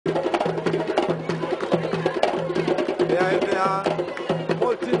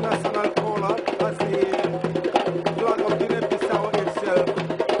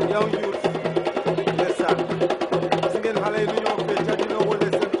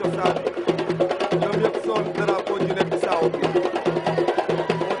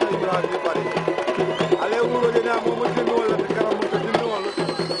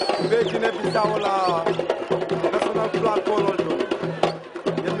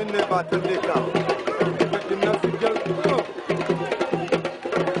ne ba tande ka dina fi jël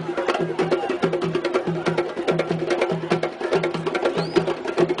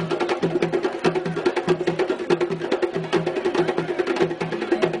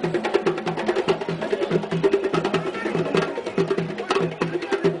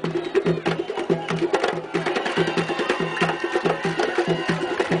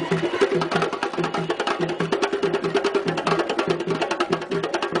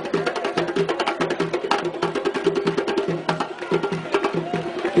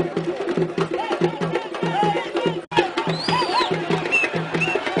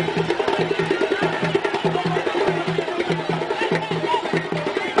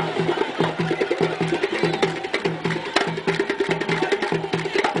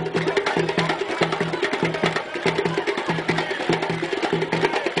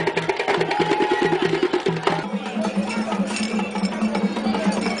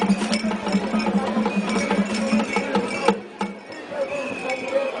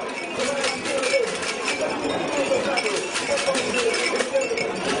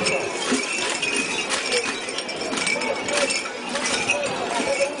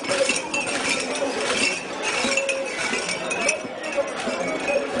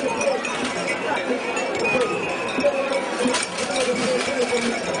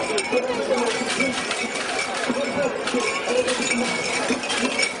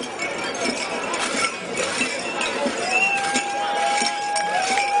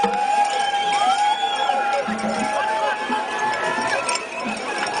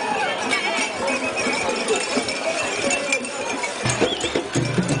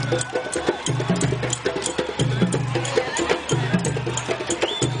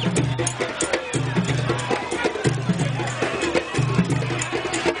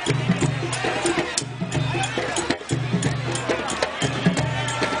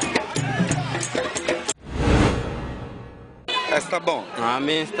Está bom? A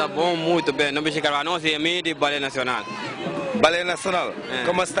mim está bom, muito bem. Não me chegaram, não sei, a mim de Balé Nacional. Balé Nacional,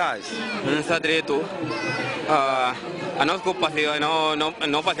 como estás? Não está direito. A nós que passei,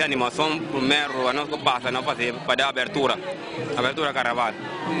 não passei animação primeiro, a nós que passa, não passei para dar abertura carnaval.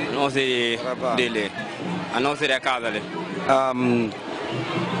 Não sei dele, a não ser da casa ali.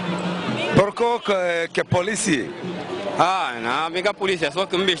 Por que polícia? Não, amiga polícia, só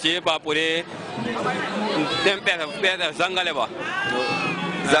que me mexi para poder tem pedra zangaleva.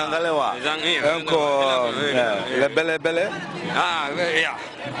 Zangalewa. Encore le bele. Yeah.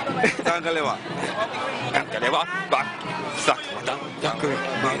 Zangalewa. Zangalewa. Back. Sack.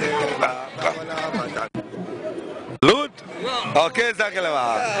 Lut. Okay,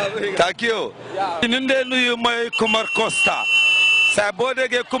 Zangalewa. Thank you. Ninde nuyu moy Kumar Costa. Say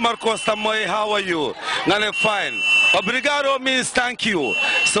bodege Kumar Costa moy, how are you? Nane fine. Obrigado means thank you.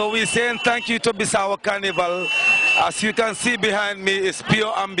 So we saying thank you to Bissau Carnival. As you can see behind me is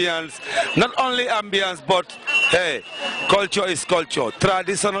pure ambience. Not only ambience, but hey, culture is culture.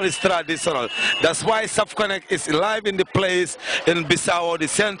 Traditional is traditional. That's why Self-Connect is live in the place in Bissau, the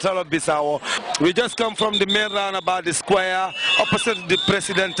central of Bissau. We just come from the main roundabout, the square, opposite the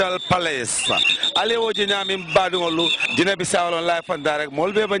presidential palace. Alewo jinyami badungolu, jine Bissau on live and direct.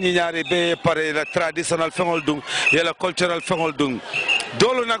 Molbe ba nyari be pare la traditional fengol dung, yela cultural fengol dung.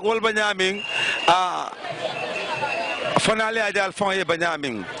 Dolo nak wol ba nyaming fanale ajal fon ye ba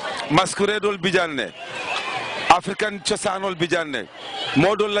nyaming. Masquerade ol bijanne. African cosaanol bijanne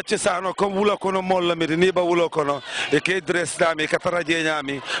modol la cosaano comme wulo kono mol la mi ni ba wulo kono e ke dress dami ka taraje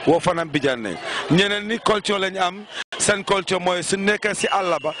nyami wo fanam bijanne ñeneen ni culture lañ am sen culture moy su nekk ci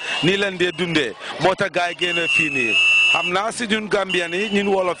Allah ba ni leen de dundé mota gaay gene fi ni xamna ci ñun Gambian yi ñun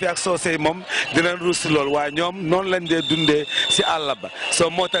wolof ak soosey mom dinañ rus lool waaye ñoom non lañ de dundé ci Allah ba so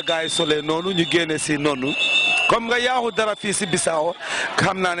mota gaay solé nonu ñu gene ci nonu comme nga yaaxu dara fii si Bissau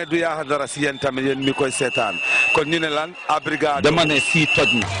xam naa ne du yaaxu dara si yéen tamit yéen mi koy seetaan kon ñu ne lan abrigado dama ne fii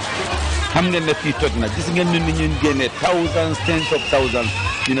toj na xam ngeen ne fii toj na gis ngeen ni ñun génnee thousands tens of thousands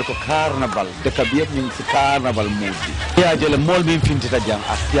ñu ne ko carnaval dëkk bi yëpp ñu ngi si carnaval mood bi yaa jële mool min fintita jang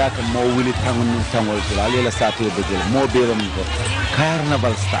a siyaka moo wili tango nun tangol tula alela satire be jële moo beeram ko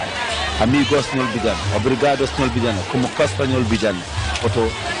carnaval style amigos ñol bijan obrigados ñol bijan como costa ñol bijan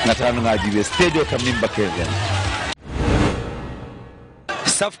oto ngatano ngaji be stadio kam nim bakeren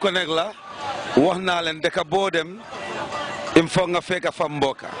Self-Connect la wax naa leen dëkk boo dem il faut nga fekk fa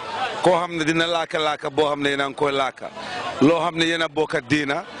mbokka koo xam ne dina laaka boo xam ne yéen a ngi koy laaka loo xam ne yéen a bokk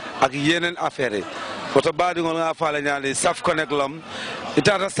diina ak yeneen affaire yi oto baadi ngol nga faale ñaali Self-Connect lam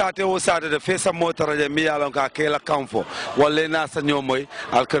itata sate wo sate de fe sa motaraje mi yalon ka kela kamfo wala na sa ñomoy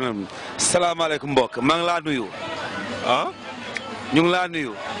alkanam salaam alaykum mbokk maa ngi laa nuyu ñu ngi laa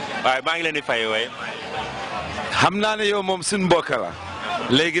nuyu. waaye maa ngi leen di fay waay. xam naa ne yow moom suñu mbokk la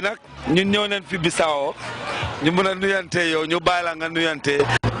léegi nag ñun ñëw nañ fi Bissau ñu mën a nuyante yow ñu bàyyi la nga nuyante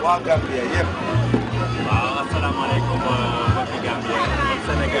waa Gambia yëpp. waaw asalaamaaleykum mbokki Gambia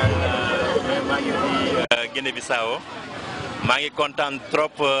Sénégal maa ngi fi Guinée Bissau maa ngi kontaan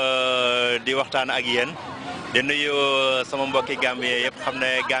trop di waxtaan ak yéen di nuyu sama mbokki Gambia yëpp xam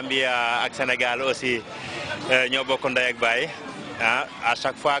ne Gambia ak Sénégal aussi ñoo bokk ndey ak baay à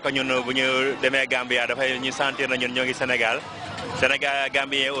chaque fois que ñun bu ñu demee Gambia dafay ñu sentir na ñun ñoo ngi Sénégal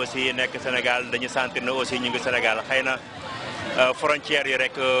Gambien aussi nekk Sénégal dañu sentir na aussi ñu ngi Sénégal xëy na frontières yi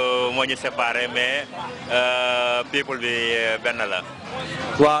rek moo ñu séparé mais people bi benn la.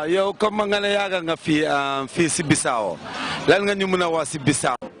 waaw yow comme nga ne yàgg nga fii si Bissau lan nga ñu mën a wax si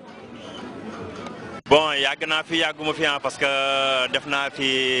Bissau. bon yàgg naa fi yàgguma fi parce que def naa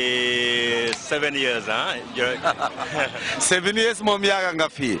fi 7 years 7 years moom yàgg nga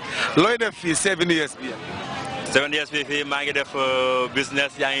fii looy def fii 7 years bi. 7 years bi fii maa ngi def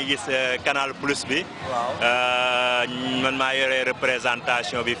business yaa ngi gis Canal Plus bi. man maa yore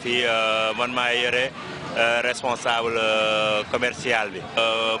représentation bi fii man maa yore responsable commercial bi.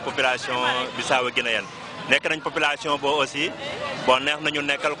 population Bissau guinéenne nekk nañ population boo aussi bon neex nañu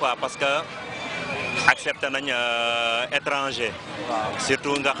nekkal quoi parce que. accepté nañ étranger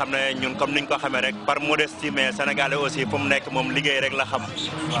surtout nga xam ne ñun comme niñ ko xamee rek par modestie mais sénégalais aussi fu mu nekk moom liggéey rek la xam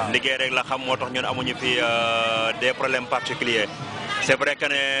liggéey rek la xam moo tax ñun amuñu fi des problèmes particuliers c'est vrai que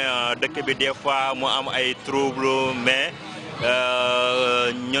ne dëkk bi des fois mu am ay troubles mais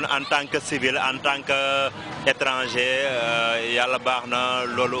ñun en tant que civil en tant que étranger yàlla baax na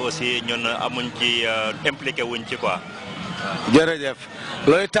loolu aussi ñun amuñ ci impliqué wuñ ci quoi. jërëjëf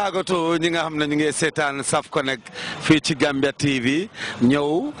looy tàggatoo ñi nga xam ne ñu ngi seetaan Saf Connect fii ci Gambia TV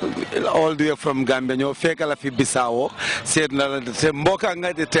ñëw all the way from Gambia ñëw fekk la fi Bissau seet na la te mbokk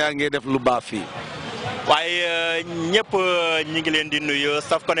nga te a ngi def lu baax fii. waaye ñëpp ñi ngi leen di nuyu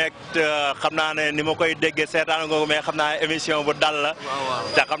Saf Connect xam naa ne ni ma koy déggee seetaan nga ko mais xam naa émission bu dal la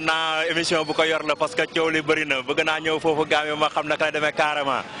te xam naa émission bu ko yor la parce que coow li bëri na bëgg naa ñëw foofu Gambie ma xam naka la demee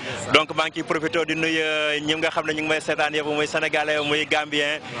carrément donc maa ngi ciy profité di nuyu ñi nga xam ne ñu ngi may seetaan yëpp muy sénégalais muy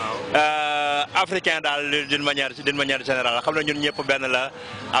gambien africain daal d'une manière générale xam ne ñun ñëpp benn la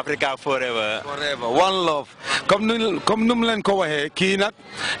Africa forever. One love comme nu mu leen ko waxee kii nag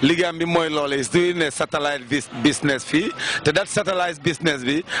liggéeyam bi mooy loolu satellite business fii te dat satellite business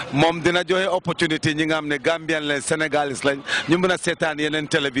bi moom dina joxe opportunity ñi nga xam ne Gambian lañ Sénégalais lañ ñu mën a seetaan yeneen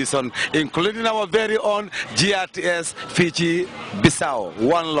télévision including our very own GRTS fii ci Bissau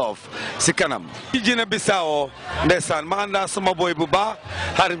One Love si kanam. ci Guinée Bissau ndeysaan ma àndaa sama boy bu baax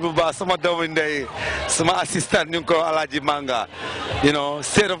xarit bu baax sama doomu ndey sama assistant ñu ngi ko Alaaji Manga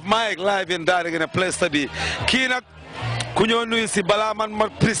state of mind live in direct in a place to be kii nag ku ñëw nuyu si balaa man ma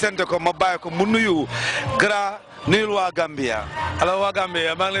présenté ko ma bàyyi ko mu nuyu Gra nuyul waa Gambia. alors waa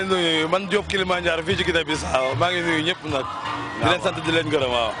Gambia maa ngi leen nuyu man Diop Kilimanjaro fii ci Guinée Bissau maa ngi nuyu ñëpp nag. di leen sant di leen gërëm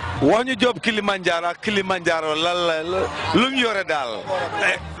waaw. wax ñu Diop Kilimanjaro ak Kilimanjaro lan la lu ñu yore daal.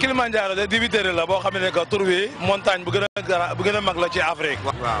 Kilimanjaro de dibiteri la boo xam ne que tur bi montagne bu gën a mag la ci Afrique.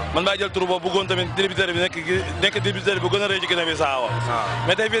 man maa jël tur boobu bëggoon tamit dibiteri bi nekk dibiteri bu gën a rëy ci Guinée Bissau.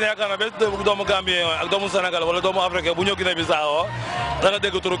 mais tey fii ne yaakaar naa benn doomu Gambien ak doomu Sénégal wala doomu Afrique bu ñëw Guinée Bissau da nga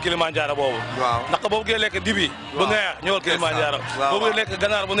dégg turu Kilimanjaro boobu. ndax boo bëggee lekk dibi bu neex ñëwal Kilimanjaro. boo bëggee lekk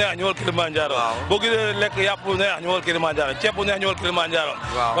ganaar bu neex ñëwal Kilimanjaro. boo bëggee lekk yàpp bu neex ñëwal Kilimanjaro ceeb bu neex ñëwal Kilimanjaro.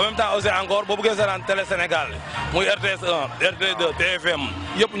 en même temps aussi encore boo bëggee seetaan télé Sénégal muy RTS 1 RTS 2 TFM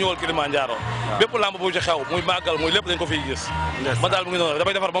yëpp ñëwal Kilimanjaro. bépp lamb bu ci xew muy màggal muy lépp dañ ko fiy gis. ma daal mu ngi noonu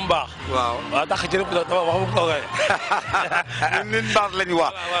damay defar ba mu baax. waaw tax ci lépp dafa wax mu toogay. ñun baax lañu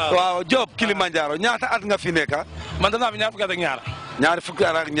wax. waaw Diop Kilimanjaro ñaata at nga fi nekk man danaa fi ñaar fukki at ak ñaar. ñaari fukki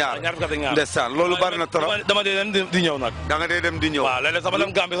at ak ñaar. ndeysaan loolu bari na trop. dama dee dem di ñëw nag. da nga dee dem di ñëw. waaw léeg-léeg sama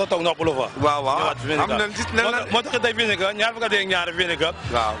dem Gambie sax toog noppalu fa. waaw am na moo tax tey fii nii que ñaar fukki at ak ñaar fii nii que.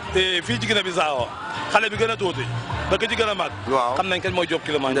 waaw te fii ci Guinée Bissau xale bi gën a tuuti ba ki ci gën a mag. waaw xam nañ kañ mooy Diop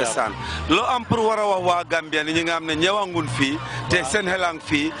Kilimanjaro. ndeysaan loo am pour war a wax waa Gambien ñi nga xam ne ñëwangun fii te seen xelang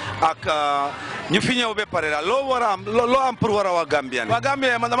fii ak ñu fi ñëw ba pare daal loo am pour war a wax Gambien. waa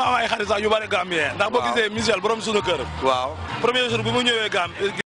Gambien man dama am ay xarit sax yu bari Gambien. ndax boo gisee Michel borom sunu kër. waaw premier jour bi mu ñëwee Gambie